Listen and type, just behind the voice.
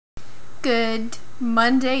Good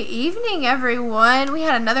Monday evening, everyone. We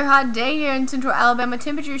had another hot day here in central Alabama.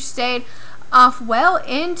 Temperatures stayed off well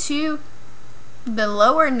into the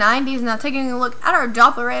lower 90s. Now taking a look at our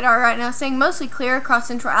Doppler radar right now, saying mostly clear across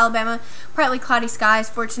central Alabama, partly cloudy skies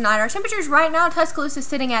for tonight. Our temperatures right now, Tuscaloosa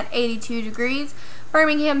sitting at 82 degrees,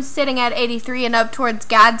 Birmingham sitting at 83, and up towards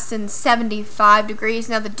Gadsden 75 degrees.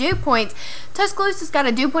 Now the dew points, Tuscaloosa's got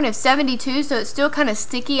a dew point of 72, so it's still kind of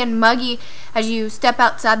sticky and muggy as you step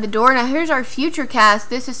outside the door. Now here's our futurecast.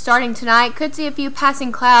 This is starting tonight. Could see a few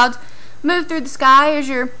passing clouds move through the sky as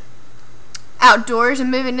you're outdoors,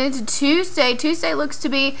 and moving into Tuesday. Tuesday looks to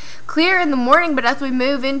be clear in the morning, but as we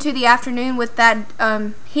move into the afternoon with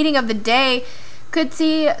that heating of the day, could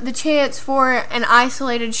see the chance for an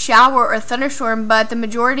isolated shower or thunderstorm, but the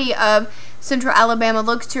majority of central Alabama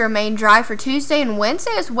looks to remain dry for Tuesday and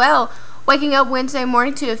Wednesday as well. Waking up Wednesday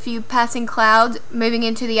morning to a few passing clouds. Moving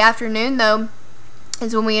into the afternoon, though,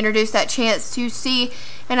 is when we introduce that chance to see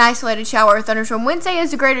an isolated shower or thunderstorm. Wednesday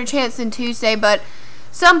is a greater chance than Tuesday, but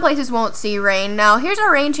some places won't see rain. Now, here's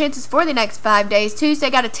our rain chances for the next 5 days. Tuesday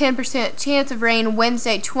got a 10% chance of rain,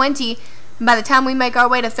 Wednesday 20%. And by the time we make our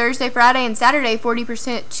way to Thursday, Friday, and Saturday,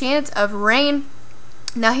 40% chance of rain.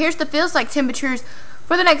 Now, here's the feels like temperatures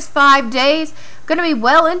for the next 5 days. Going to be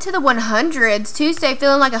well into the 100s. Tuesday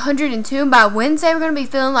feeling like 102, and by Wednesday we're going to be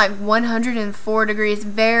feeling like 104 degrees.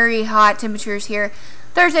 Very hot temperatures here.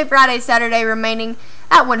 Thursday, Friday, Saturday remaining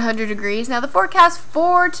at 100 degrees. Now the forecast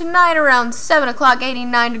for tonight around 7 o'clock,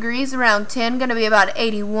 89 degrees. Around 10, going to be about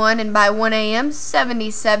 81, and by 1 a.m.,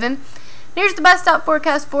 77. Here's the best out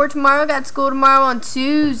forecast for tomorrow. Got school tomorrow on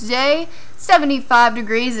Tuesday. 75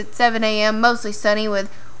 degrees at 7 a.m. Mostly sunny with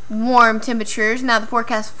warm temperatures. Now the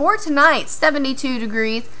forecast for tonight, 72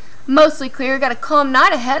 degrees. Mostly clear. Got a calm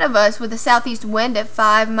night ahead of us with a southeast wind at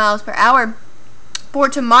 5 miles per hour. For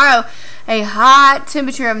tomorrow, a hot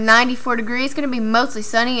temperature of 94 degrees. Going to be mostly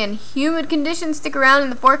sunny and humid conditions stick around in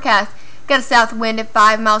the forecast. Got a south wind at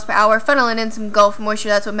 5 miles per hour, funneling in some Gulf moisture.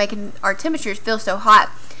 That's what making our temperatures feel so hot.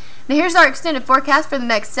 Now here's our extended forecast for the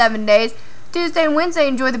next 7 days. Tuesday and Wednesday,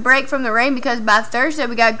 enjoy the break from the rain, because by Thursday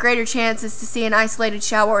we got greater chances to see an isolated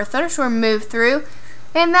shower or thunderstorm move through.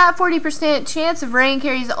 And that 40% chance of rain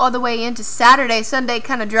carries all the way into Saturday. Sunday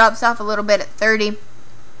kind of drops off a little bit at 30%,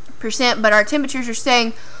 but our temperatures are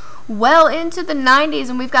staying well into the 90s,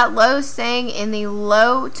 and we've got lows staying in the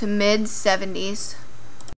low to mid 70s.